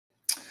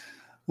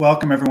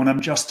Welcome, everyone.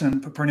 I'm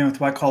Justin Papernia with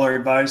White Collar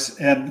Advice,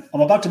 and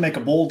I'm about to make a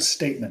bold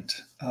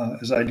statement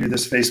as I do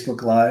this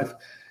Facebook Live.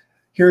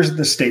 Here's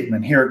the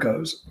statement. Here it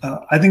goes.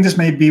 I think this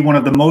may be one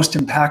of the most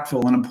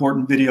impactful and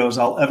important videos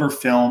I'll ever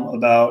film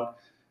about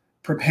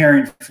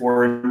preparing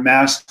for and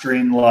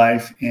mastering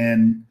life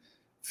in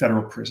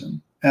federal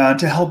prison.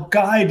 To help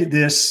guide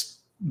this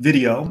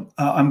video,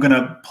 I'm going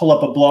to pull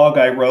up a blog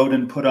I wrote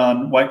and put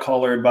on White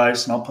Collar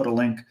Advice, and I'll put a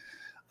link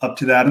up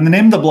to that. And the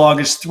name of the blog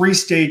is Three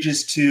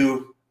Stages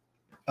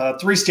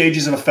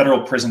of a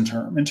Federal Prison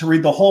Term. And to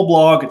read the whole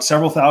blog, it's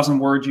several thousand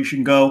words. You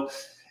should go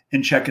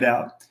and check it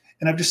out.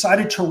 And I've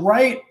decided to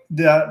write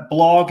the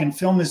blog and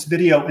film this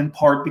video in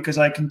part because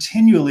our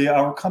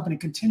company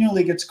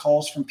continually gets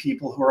calls from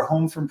people who are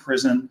home from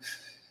prison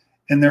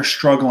and they're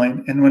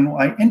struggling. And when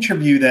I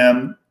interview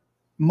them,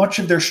 much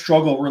of their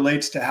struggle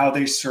relates to how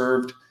they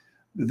served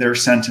their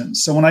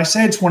sentence. So when I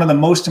say it's one of the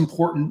most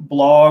important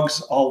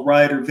blogs I'll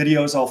write or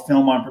videos I'll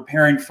film on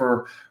preparing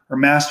for or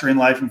mastering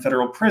life in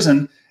federal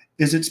prison,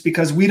 it's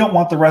because we don't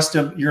want the rest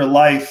of your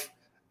life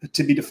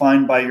to be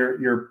defined by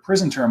your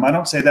prison term. I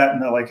don't say that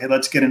in hey,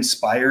 let's get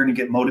inspired and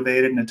get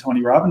motivated in a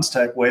Tony Robbins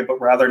type way, but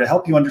rather to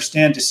help you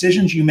understand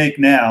decisions you make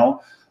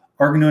now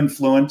are going to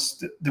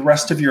influence the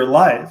rest of your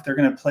life. They're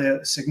going to play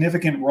a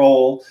significant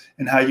role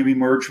in how you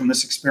emerge from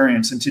this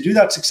experience. And to do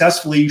that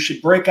successfully, you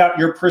should break out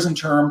your prison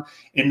term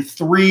in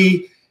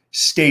 3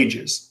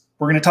 stages.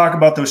 We're going to talk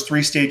about those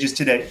 3 stages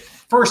today.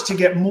 First, to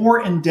get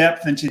more in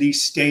depth into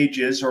these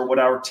stages, or what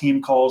our team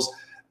calls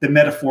the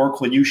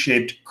metaphorical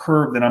U-shaped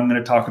curve that I'm going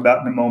to talk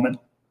about in a moment,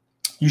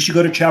 you should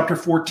go to chapter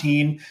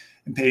 14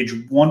 and page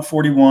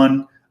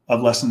 141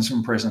 of Lessons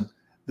from Prison.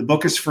 The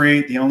book is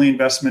free. The only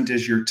investment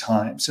is your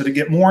time. So to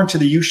get more into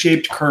the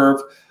U-shaped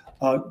curve,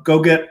 go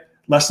get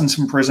Lessons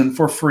from Prison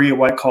for free at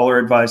White Collar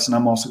Advice, and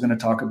I'm also going to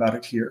talk about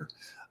it here,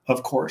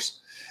 of course.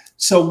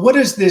 So what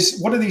is this?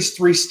 What are these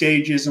 3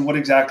 stages, and what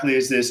exactly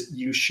is this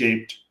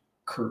U-shaped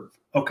curve?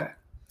 Okay.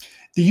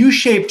 The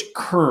U-shaped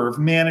curve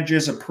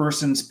manages a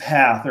person's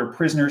path or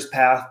prisoner's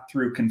path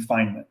through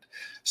confinement.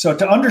 So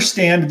to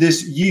understand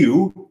this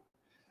U,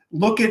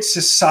 look at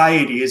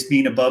society as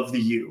being above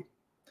the U.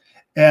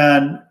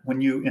 And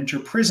when you enter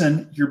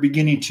prison, you're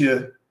beginning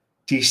to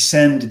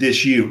descend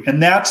this U.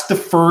 And that's the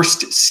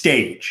first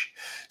stage.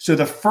 So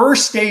the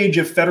first stage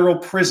of federal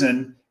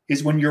prison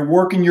is when you're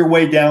working your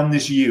way down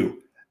this U.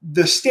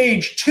 The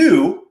stage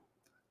 2,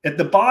 at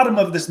the bottom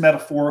of this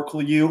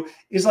metaphorical U,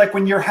 is like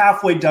when you're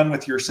halfway done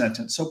with your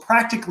sentence. So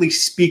practically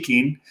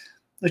speaking,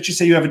 let's just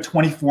say you have a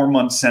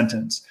 24-month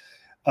sentence.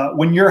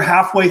 When you're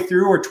halfway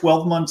through or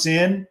 12 months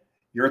in,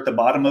 you're at the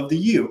bottom of the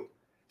U.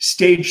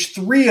 Stage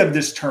 3 of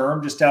this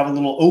term, just to have a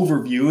little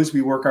overview as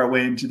we work our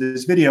way into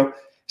this video,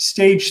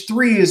 stage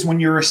 3 is when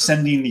you're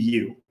ascending the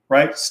U,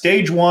 right?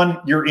 Stage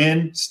 1, you're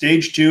in.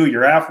 Stage 2,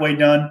 you're halfway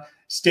done.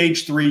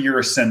 Stage 3, you're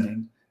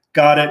ascending.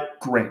 Got it?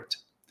 Great.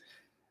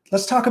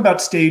 Let's talk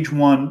about stage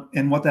 1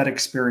 and what that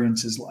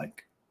experience is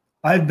like.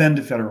 I've been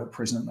to federal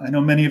prison. I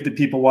know many of the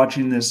people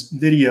watching this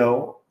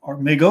video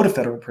may go to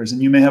federal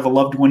prison. You may have a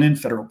loved one in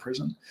federal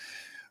prison.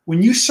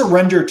 When you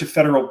surrender to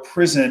federal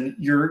prison,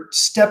 you're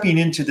stepping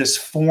into this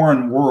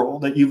foreign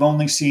world that you've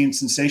only seen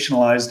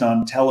sensationalized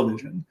on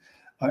television,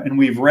 and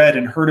we've read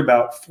and heard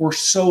about for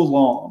so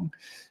long.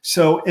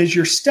 So as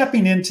you're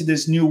stepping into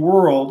this new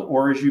world,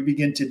 or as you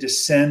begin to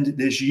descend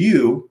this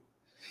U,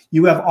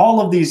 you have all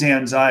of these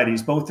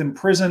anxieties, both in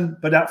prison,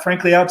 but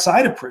frankly,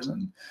 outside of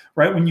prison,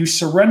 right? When you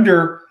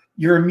surrender,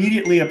 you're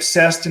immediately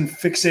obsessed and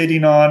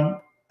fixating on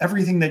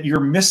everything that you're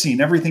missing,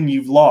 everything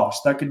you've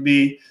lost. That could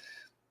be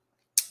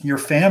your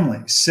family,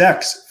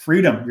 sex,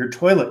 freedom, your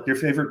toilet, your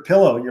favorite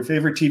pillow, your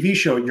favorite TV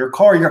show, your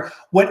car,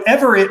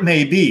 whatever it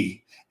may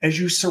be. As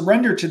you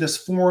surrender to this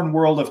foreign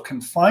world of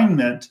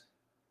confinement,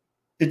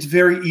 it's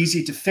very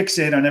easy to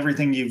fixate on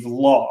everything you've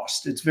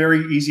lost. It's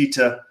very easy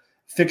to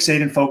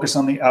fixate and focus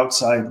on the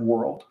outside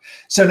world.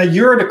 So now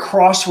you're at a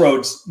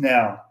crossroads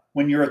now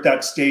when you're at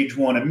that stage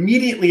 1,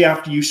 immediately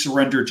after you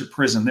surrender to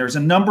prison. There's a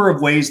number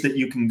of ways that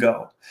you can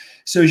go.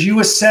 So as you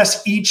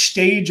assess each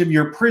stage of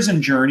your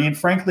prison journey, and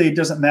frankly, it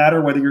doesn't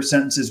matter whether your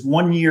sentence is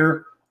 1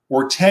 year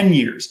or 10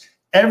 years,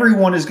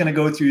 everyone is going to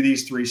go through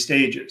these 3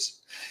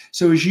 stages.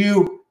 So as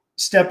you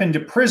step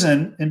into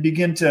prison and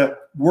begin to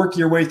work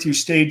your way through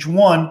stage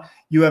 1,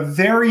 you have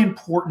very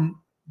important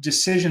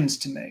decisions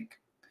to make.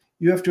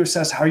 You have to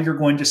assess how you're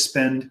going to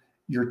spend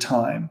your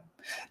time.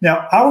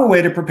 Now, our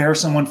way to prepare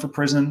someone for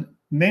prison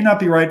may not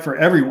be right for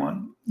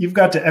everyone. You've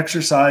got to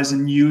exercise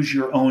and use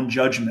your own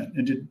judgment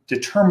and to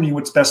determine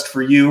what's best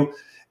for you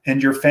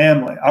and your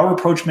family. Our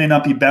approach may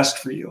not be best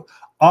for you.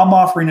 I'm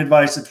offering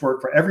advice that's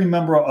worked for every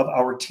member of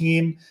our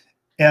team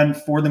and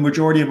for the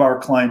majority of our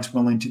clients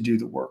willing to do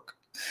the work.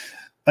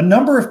 A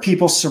number of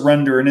people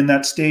surrender, and in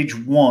that stage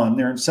 1,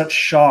 they're in such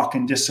shock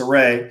and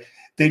disarray,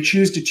 they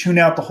choose to tune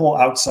out the whole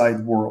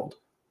outside world.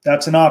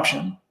 That's an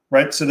option,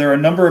 right? So there are a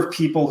number of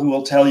people who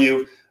will tell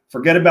you,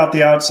 forget about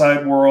the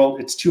outside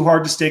world. It's too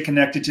hard to stay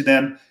connected to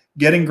them.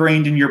 Get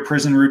ingrained in your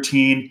prison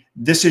routine.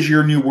 This is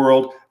your new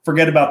world.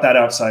 Forget about that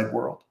outside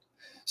world.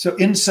 So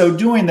in so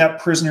doing, that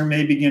prisoner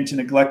may begin to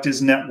neglect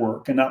his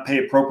network and not pay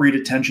appropriate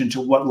attention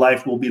to what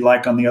life will be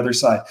like on the other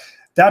side.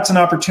 That's an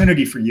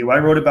opportunity for you. I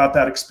wrote about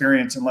that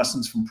experience in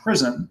Lessons from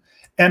Prison,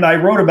 and I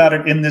wrote about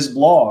it in this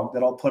blog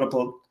that I'll put up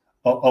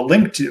a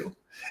link to.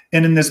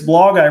 And in this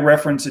blog, I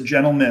reference a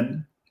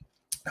gentleman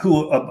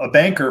a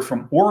banker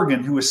from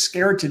Oregon who was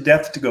scared to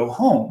death to go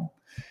home.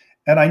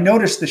 And I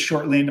noticed this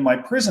shortly into my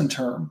prison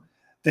term,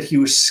 that he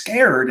was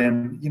scared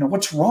and,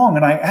 what's wrong?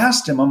 And I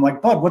asked him, I'm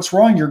like, Bud, what's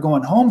wrong? You're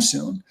going home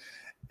soon.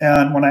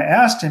 And when I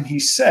asked him, he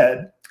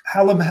said,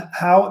 how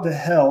the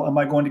hell am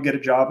I going to get a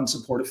job and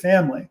support a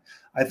family?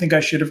 I think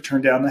I should have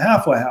turned down the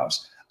halfway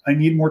house. I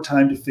need more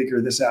time to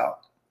figure this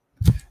out.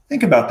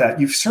 Think about that.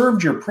 You've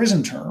served your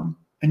prison term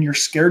and you're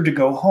scared to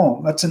go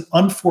home. That's an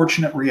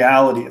unfortunate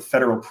reality of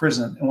federal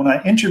prison. And when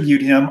I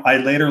interviewed him, I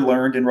later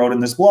learned and wrote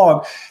in this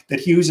blog that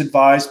he was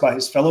advised by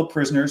his fellow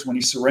prisoners when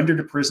he surrendered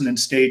to prison in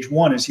stage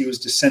 1 as he was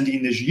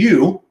descending this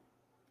U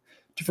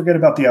to forget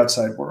about the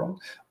outside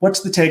world. What's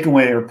the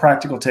takeaway or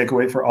practical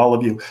takeaway for all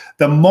of you?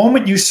 The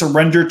moment you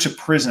surrender to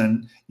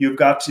prison, you've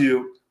got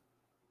to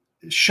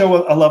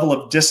show a level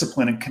of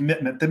discipline and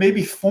commitment that may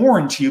be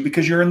foreign to you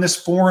because you're in this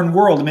foreign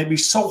world. It may be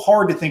so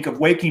hard to think of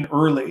waking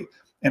early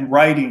and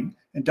writing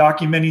and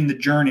documenting the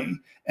journey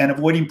and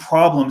avoiding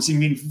problems and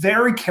being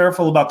very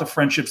careful about the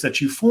friendships that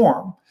you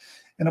form.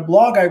 In a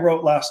blog I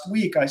wrote last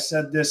week, I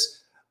said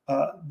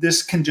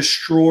this can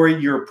destroy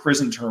your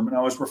prison term. And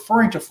I was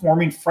referring to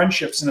forming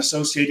friendships and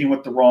associating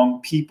with the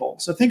wrong people.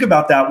 So think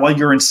about that while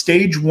you're in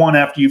stage 1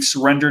 after you've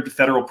surrendered to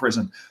federal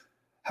prison.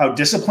 How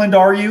disciplined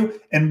are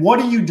you? And what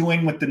are you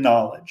doing with the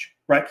knowledge,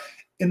 right?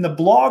 In the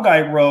blog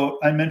I wrote,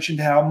 I mentioned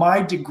how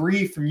my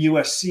degree from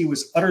USC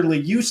was utterly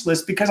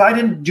useless because I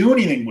didn't do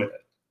anything with it.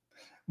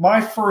 My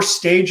first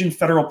stage in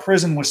federal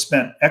prison was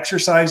spent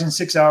exercising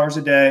 6 hours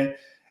a day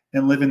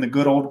and living the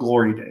good old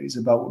glory days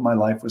about what my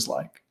life was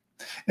like.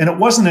 And it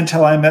wasn't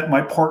until I met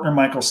my partner,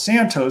 Michael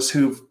Santos,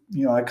 who,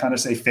 I kind of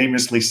say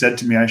famously said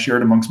to me, I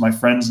shared amongst my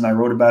friends and I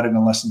wrote about it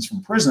in Lessons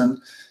from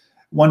Prison.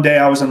 One day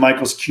I was in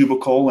Michael's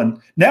cubicle and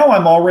now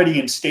I'm already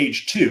in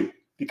stage 2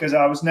 because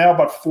I was now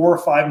about 4 or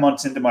 5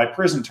 months into my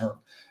prison term.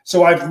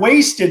 So I've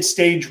wasted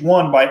stage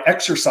 1 by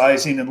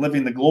exercising and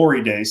living the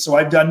glory days. So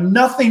I've done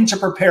nothing to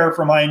prepare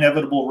for my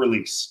inevitable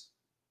release.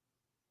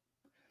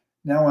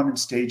 Now I'm in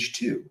stage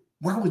 2.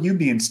 Where will you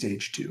be in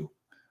stage 2?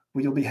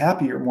 Well, you'll be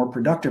happier, more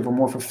productive, or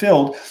more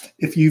fulfilled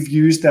if you've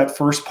used that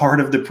first part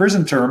of the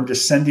prison term to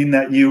sending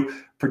that you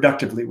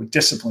productively with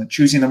discipline,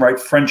 choosing the right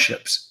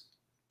friendships,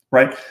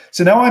 right?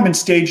 So now I'm in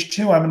stage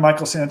 2. I'm in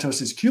Michael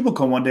Santos's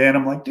cubicle one day and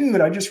I'm like, dude,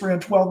 I just ran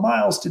 12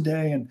 miles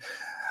today and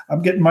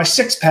I'm getting my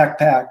 6-pack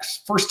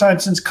packs, first time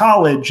since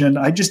college, and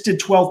I just did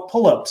 12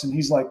 pull-ups. And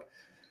he's like,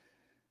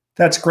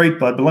 that's great,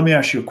 bud, but let me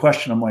ask you a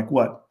question. I'm like,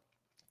 what?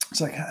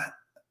 It's like,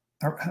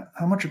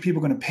 how much are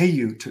people going to pay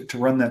you to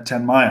run that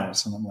 10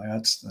 miles? And I'm like,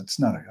 that's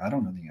not, I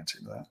don't know the answer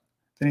to that.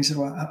 Then he said,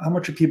 well, how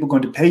much are people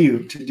going to pay you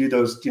to do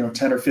those,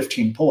 10 or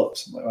 15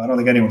 pull-ups? I'm like, well, I don't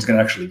think anyone's going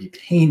to actually be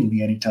paying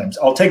me anytime.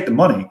 I'll take the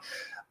money,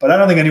 but I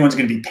don't think anyone's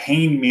going to be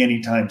paying me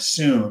anytime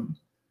soon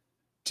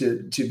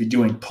to be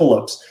doing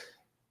pull-ups.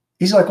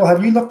 He's like, well,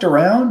 have you looked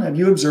around? Have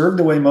you observed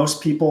the way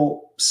most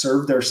people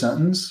serve their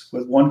sentence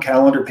with one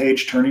calendar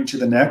page turning to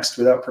the next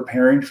without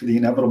preparing for the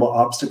inevitable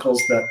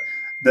obstacles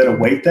that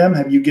await them?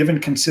 Have you given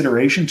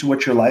consideration to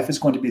what your life is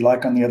going to be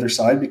like on the other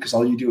side because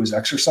all you do is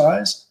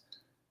exercise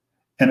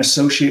and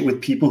associate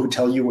with people who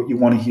tell you what you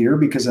want to hear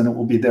because then it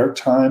will be their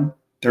turn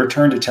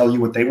to tell you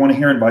what they want to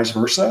hear and vice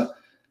versa?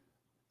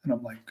 And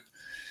I'm like,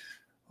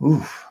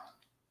 ooh,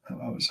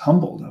 I was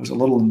humbled. I was a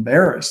little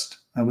embarrassed.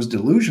 I was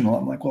delusional.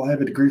 I'm like, well, I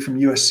have a degree from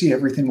USC.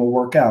 Everything will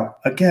work out.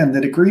 Again,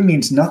 the degree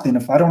means nothing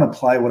if I don't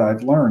apply what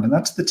I've learned. And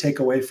that's the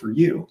takeaway for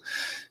you.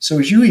 So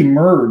as you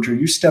emerge or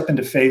you step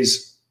into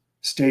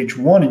stage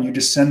 1 and you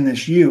descend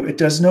this U, it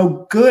does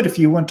no good if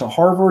you went to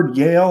Harvard,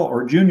 Yale,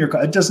 or junior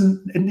college.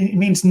 It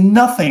means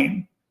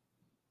nothing.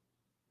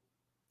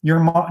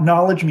 Your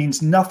knowledge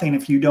means nothing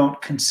if you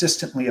don't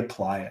consistently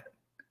apply it.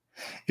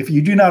 If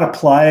you do not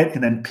apply it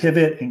and then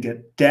pivot and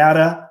get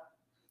data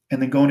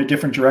and then go in a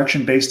different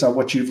direction based on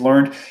what you've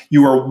learned,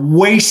 you are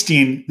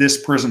wasting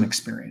this prison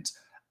experience.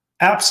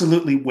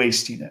 Absolutely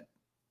wasting it.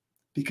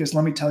 Because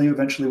let me tell you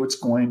eventually what's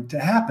going to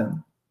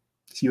happen.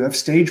 So you have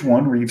stage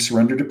 1 where you've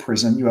surrendered to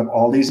prison. You have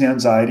all these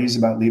anxieties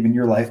about leaving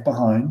your life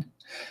behind.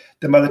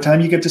 Then by the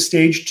time you get to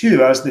stage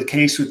 2, as the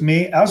case with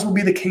me, as will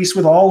be the case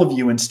with all of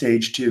you in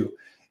stage 2,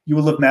 you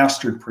will have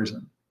mastered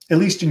prison, at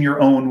least in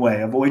your own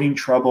way, avoiding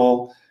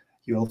trouble.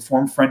 You'll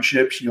form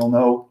friendships.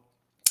 You'll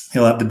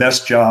have the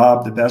best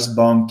job, the best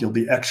bunk. You'll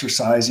be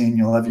exercising.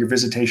 You'll have your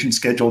visitation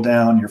schedule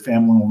down. Your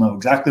family will know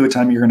exactly what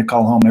time you're going to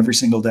call home every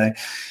single day.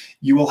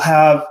 You will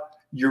have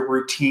your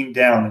routine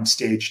down in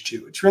stage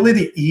 2. It's really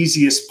the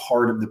easiest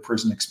part of the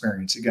prison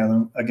experience.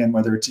 Again,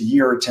 whether it's a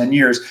year or 10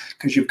 years,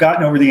 because you've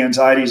gotten over the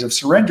anxieties of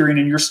surrendering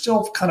and you're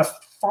still kind of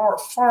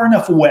far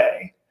enough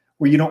away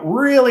where you don't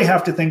really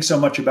have to think so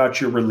much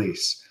about your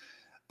release.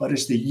 But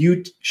as the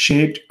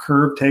U-shaped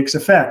curve takes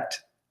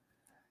effect,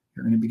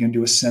 you're going to begin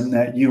to ascend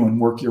that U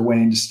and work your way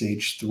into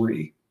stage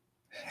 3.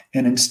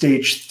 And in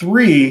stage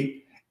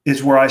 3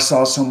 is where I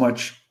saw so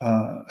much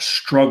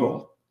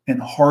struggle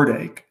and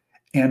heartache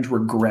and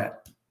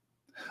regret.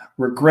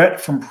 Regret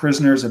from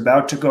prisoners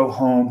about to go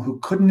home who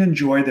couldn't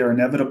enjoy their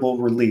inevitable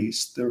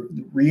release, the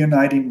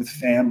reuniting with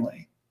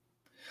family,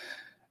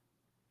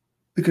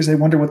 because they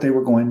wonder what they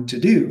were going to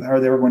do, how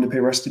they were going to pay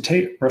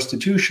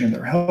restitution,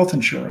 their health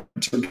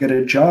insurance, or get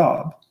a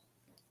job,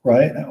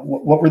 right?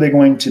 What were they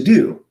going to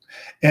do?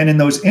 And in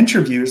those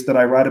interviews that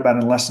I write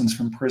about in Lessons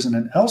from Prison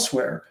and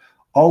elsewhere,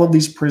 all of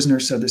these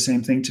prisoners said the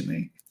same thing to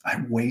me.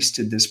 I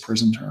wasted this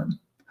prison term.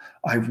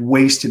 I've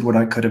wasted what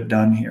I could have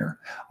done here.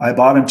 I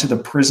bought into the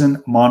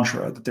prison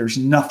mantra that there's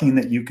nothing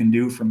that you can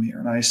do from here.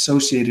 And I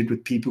associated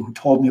with people who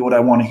told me what I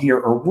want to hear,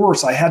 or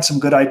worse, I had some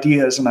good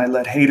ideas and I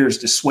let haters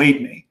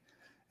dissuade me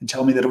and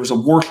tell me that it was a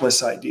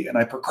worthless idea. And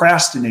I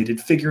procrastinated,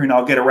 figuring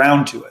I'll get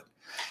around to it.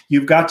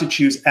 You've got to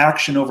choose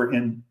action over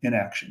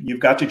inaction.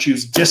 You've got to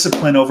choose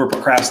discipline over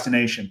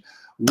procrastination.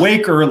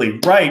 Wake early,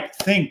 write,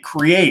 think,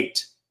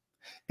 create.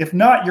 If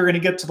not, you're going to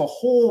get to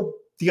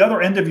the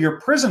other end of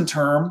your prison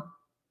term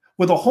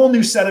with a whole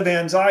new set of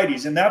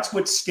anxieties. And that's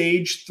what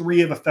stage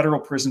 3 of a federal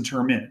prison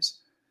term is.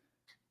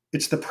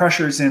 It's the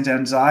pressures and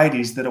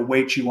anxieties that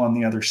await you on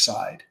the other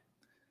side.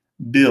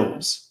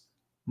 Bills,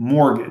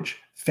 mortgage,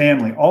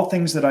 family, all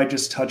things that I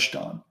just touched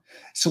on.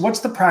 So what's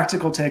the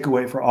practical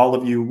takeaway for all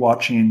of you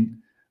watching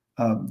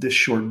this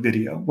short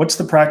video? What's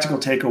the practical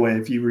takeaway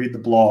if you read the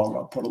blog?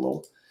 I'll put a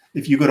little,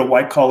 if you go to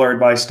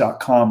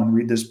whitecollaradvice.com and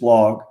read this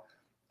blog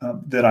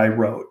that I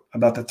wrote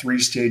about the 3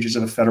 stages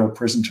of a federal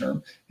prison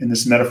term in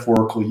this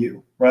metaphorical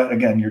U, right?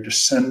 Again, you're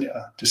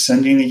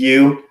descending the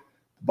U.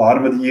 The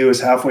bottom of the U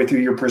is halfway through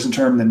your prison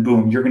term. Then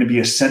boom, you're going to be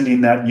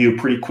ascending that U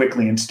pretty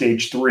quickly in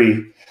stage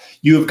 3.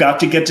 You have got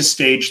to get to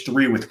stage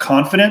 3 with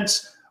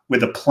confidence,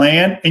 with a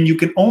plan, and you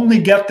can only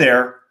get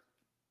there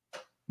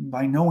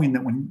by knowing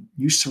that when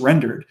you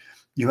surrendered,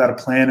 you had a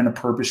plan and a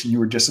purpose, and you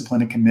were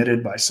disciplined and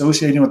committed by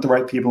associating with the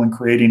right people and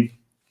creating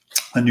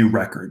a new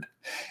record.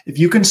 If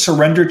you can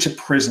surrender to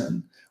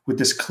prison with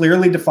this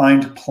clearly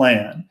defined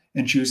plan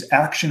and choose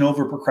action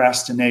over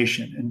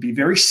procrastination and be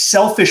very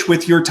selfish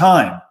with your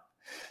time.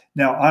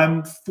 Now,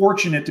 I'm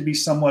fortunate to be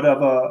somewhat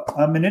of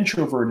I'm an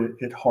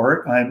introvert at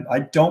heart. I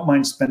don't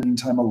mind spending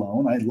time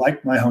alone. I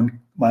like my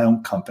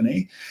own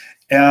company.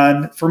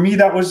 And for me,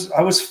 I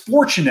was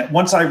fortunate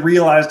once I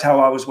realized how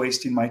I was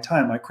wasting my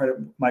time. I credit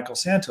Michael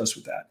Santos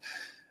with that.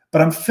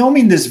 But I'm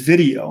filming this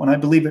video, and I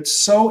believe it's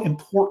so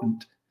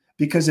important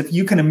because if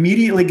you can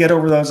immediately get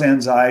over those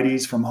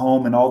anxieties from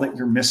home and all that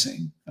you're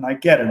missing, and I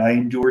get it, I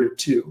endured it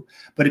too.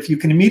 But if you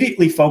can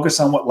immediately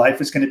focus on what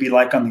life is going to be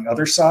like on the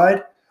other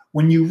side,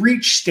 when you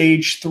reach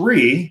stage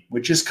 3,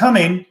 which is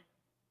coming,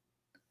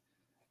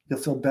 you'll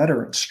feel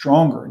better and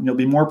stronger, and you'll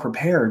be more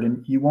prepared,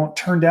 and you won't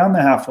turn down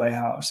the halfway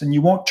house, and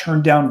you won't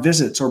turn down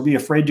visits or be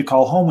afraid to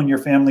call home when your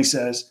family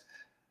says,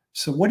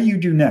 so what do you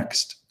do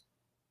next?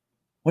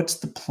 What's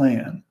the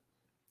plan?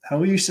 How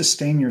will you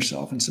sustain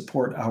yourself and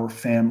support our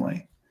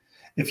family?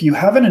 If you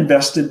haven't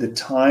invested the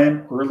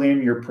time early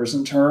in your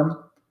prison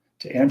term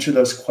to answer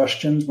those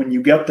questions, when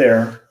you get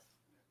there,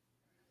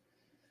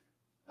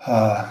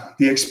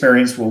 the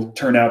experience will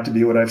turn out to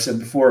be what I've said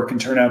before. It can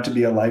turn out to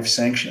be a life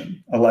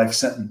sanction, a life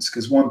sentence,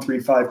 because 1, 3,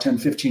 5, 10,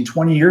 15,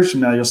 20 years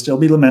from now, you'll still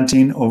be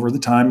lamenting over the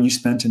time you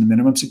spent in a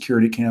minimum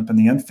security camp and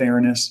the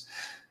unfairness.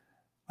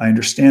 I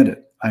understand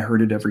it. I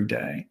heard it every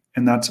day.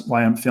 And that's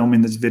why I'm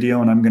filming this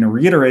video, and I'm going to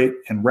reiterate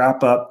and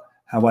wrap up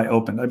how I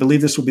opened. I believe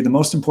this will be the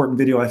most important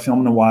video I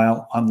film in a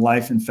while on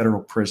life in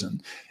federal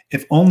prison,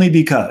 if only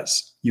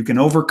because you can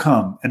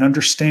overcome and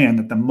understand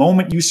that the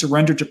moment you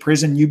surrender to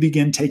prison, you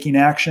begin taking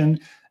action,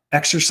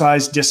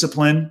 exercise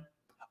discipline,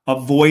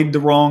 avoid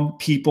the wrong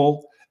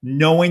people,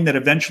 knowing that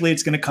eventually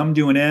it's going to come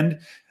to an end.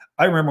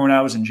 I remember when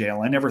I was in jail,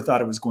 I never thought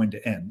it was going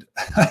to end.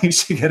 I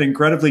used to get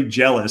incredibly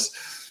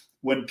jealous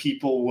when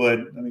people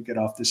would, let me get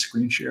off this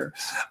screen share.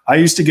 I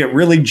used to get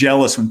really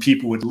jealous when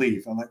people would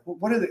leave. I'm like, well,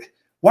 what are they?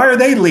 Why are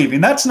they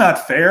leaving? That's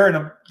not fair.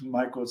 And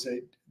Michael would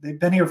say, they've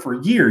been here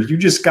for years. You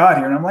just got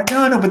here. And I'm like,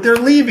 no, but they're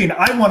leaving.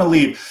 I want to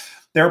leave.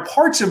 There are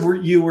parts of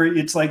you where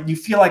it's like you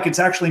feel like it's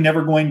actually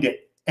never going to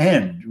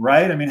end,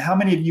 right? I mean, how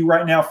many of you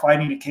right now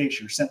fighting a case,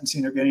 your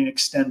sentencing are getting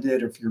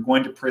extended, or if you're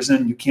going to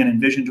prison, you can't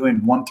envision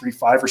doing 1, 3,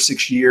 5, or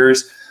 6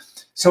 years.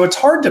 So it's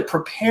hard to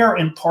prepare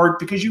in part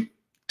because you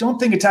don't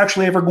think it's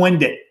actually ever going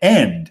to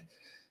end.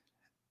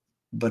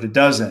 But it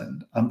does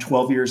end. I'm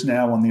 12 years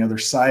now on the other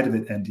side of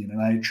it ending, and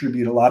I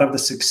attribute a lot of the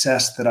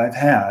success that I've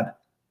had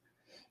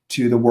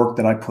to the work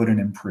that I put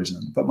in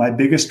prison. But my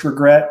biggest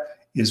regret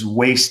is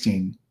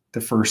wasting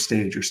the first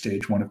stage, or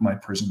stage 1 of my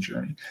prison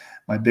journey.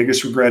 My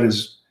biggest regret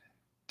is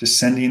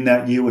descending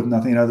that U with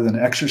nothing other than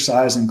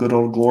exercise and good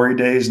old glory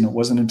days. And it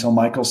wasn't until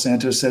Michael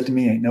Santos said to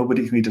me, ain't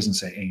nobody, he doesn't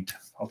say ain't,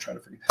 I'll try to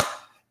forget.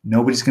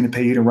 Nobody's going to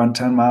pay you to run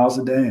 10 miles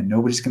a day, and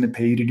nobody's going to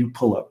pay you to do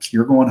pull-ups.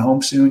 You're going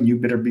home soon. You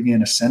better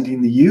begin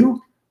ascending the U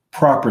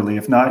properly.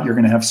 If not, you're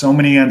going to have so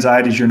many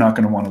anxieties, you're not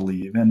going to want to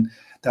leave. And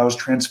that was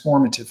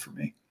transformative for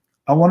me.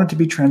 I want it to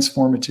be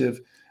transformative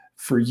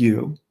for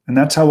you. And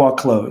that's how I'll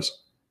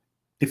close.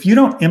 If you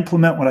don't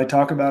implement what I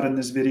talk about in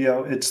this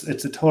video, it's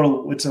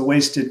a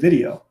wasted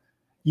video.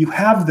 You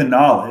have the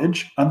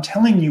knowledge. I'm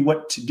telling you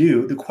what to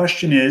do. The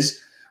question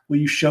is, will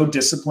you show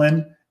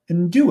discipline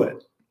and do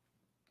it?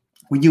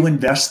 Will you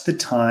invest the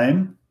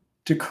time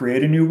to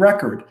create a new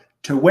record,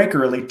 to wake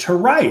early, to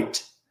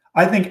write?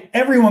 I think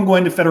everyone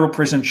going to federal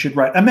prison should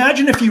write.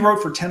 Imagine if you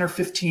wrote for 10 or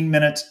 15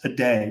 minutes a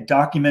day,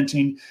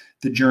 documenting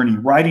the journey,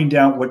 writing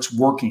down what's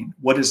working,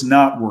 what is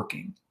not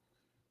working.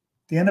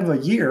 At the end of a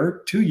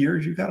year, 2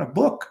 years, you've got a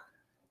book.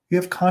 You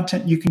have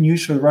content you can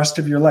use for the rest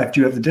of your life. Do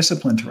you have the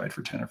discipline to write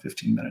for 10 or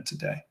 15 minutes a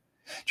day?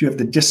 Do you have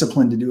the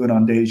discipline to do it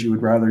on days you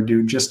would rather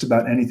do just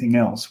about anything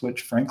else,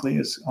 which frankly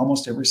is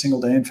almost every single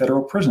day in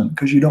federal prison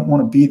because you don't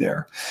want to be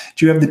there?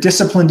 Do you have the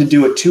discipline to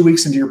do it 2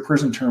 weeks into your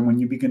prison term when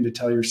you begin to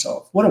tell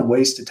yourself, what a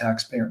waste of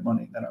taxpayer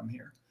money that I'm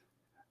here?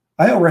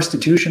 I owe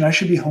restitution. I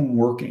should be home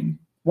working.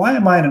 Why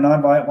am I in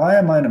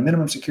a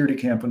minimum security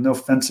camp with no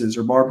fences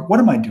or barbed? What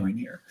am I doing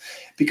here?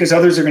 Because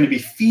others are going to be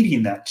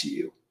feeding that to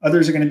you.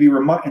 Others are going to be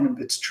and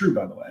it's true,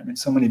 by the way. I mean,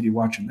 so many of you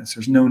watching this,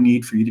 there's no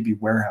need for you to be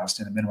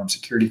warehoused in a minimum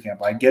security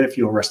camp. I get if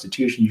you owe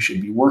restitution, you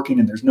should be working,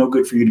 and there's no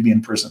good for you to be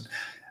in prison.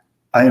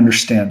 I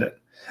understand it.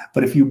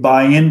 But if you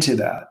buy into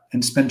that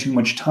and spend too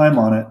much time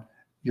on it,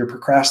 you're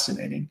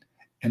procrastinating.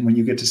 And when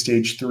you get to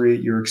stage 3,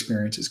 your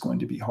experience is going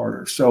to be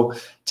harder. So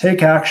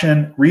take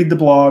action, read the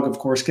blog, of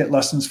course, get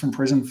lessons from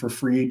prison for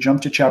free.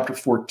 Jump to chapter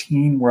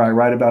 14, where I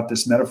write about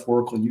this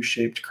metaphorical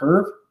U-shaped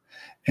curve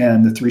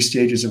and the 3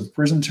 stages of a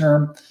prison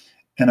term.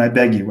 And I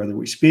beg you, whether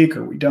we speak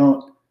or we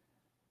don't,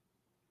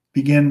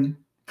 begin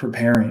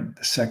preparing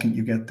the second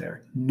you get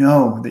there.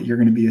 Know that you're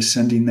going to be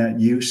ascending that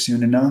U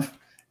soon enough.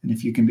 And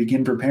if you can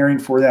begin preparing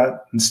for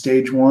that in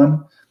stage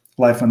 1,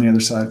 life on the other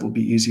side will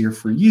be easier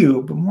for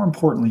you, but more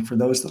importantly, for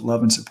those that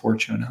love and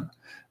support you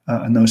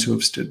and those who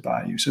have stood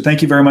by you. So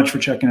thank you very much for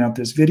checking out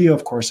this video.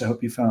 Of course, I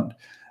hope you found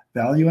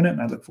value in it,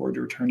 and I look forward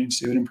to returning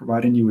soon and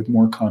providing you with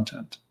more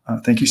content.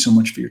 Thank you so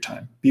much for your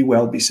time. Be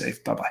well, be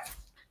safe. Bye-bye.